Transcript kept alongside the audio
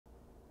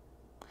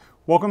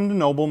Welcome to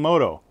Knoble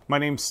Moto. My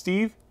name's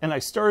Steve, and I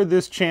started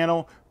this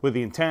channel with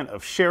the intent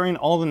of sharing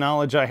all the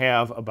knowledge I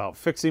have about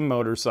fixing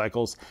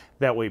motorcycles.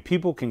 That way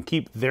people can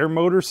keep their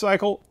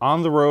motorcycle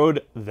on the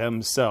road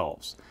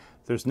themselves.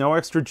 There's no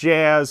extra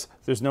jazz,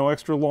 there's no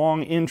extra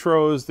long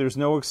intros, there's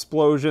no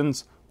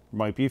explosions. There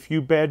might be a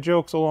few bad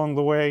jokes along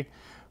the way,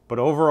 but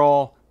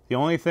overall, the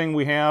only thing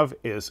we have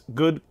is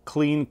good,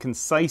 clean,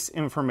 concise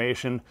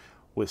information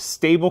with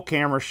stable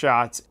camera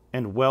shots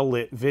and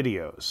well-lit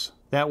videos.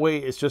 That way,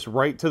 it's just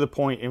right to the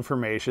point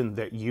information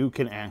that you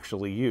can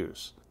actually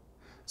use.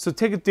 So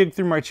take a dig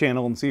through my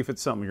channel and see if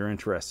it's something you're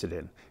interested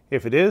in.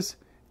 If it is,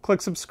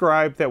 click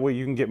subscribe, that way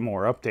you can get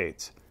more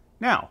updates.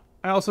 Now,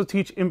 I also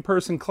teach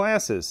in-person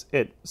classes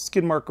at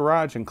Skidmark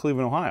Garage in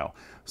Cleveland, Ohio.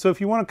 So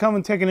if you want to come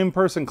and take an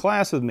in-person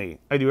class with me,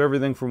 I do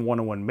everything from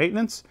one-on-one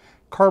maintenance,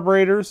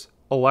 carburetors,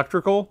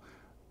 electrical,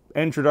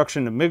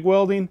 introduction to MIG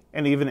welding,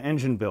 and even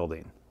engine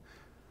building.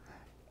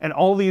 And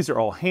all these are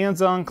all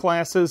hands-on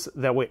classes.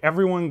 That way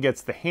everyone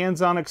gets the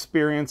hands-on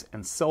experience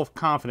and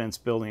self-confidence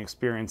building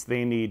experience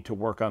they need to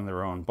work on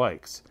their own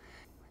bikes.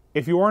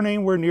 If you aren't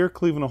anywhere near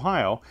Cleveland,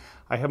 Ohio,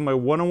 I have my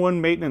one-on-one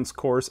maintenance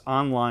course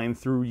online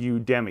through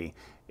Udemy.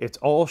 It's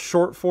all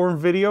short-form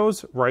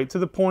videos, right to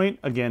the point.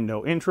 Again,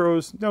 no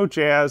intros, no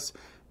jazz,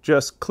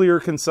 just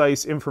clear,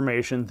 concise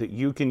information that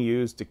you can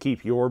use to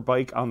keep your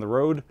bike on the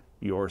road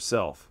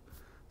yourself.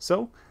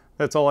 So,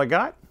 that's all I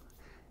got.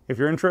 If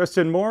you're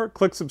interested in more,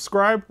 click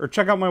subscribe or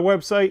check out my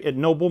website at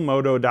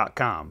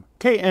knoblemoto.com.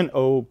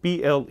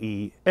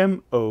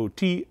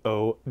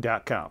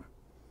 KNOBLEMOTO.com.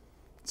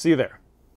 See you there.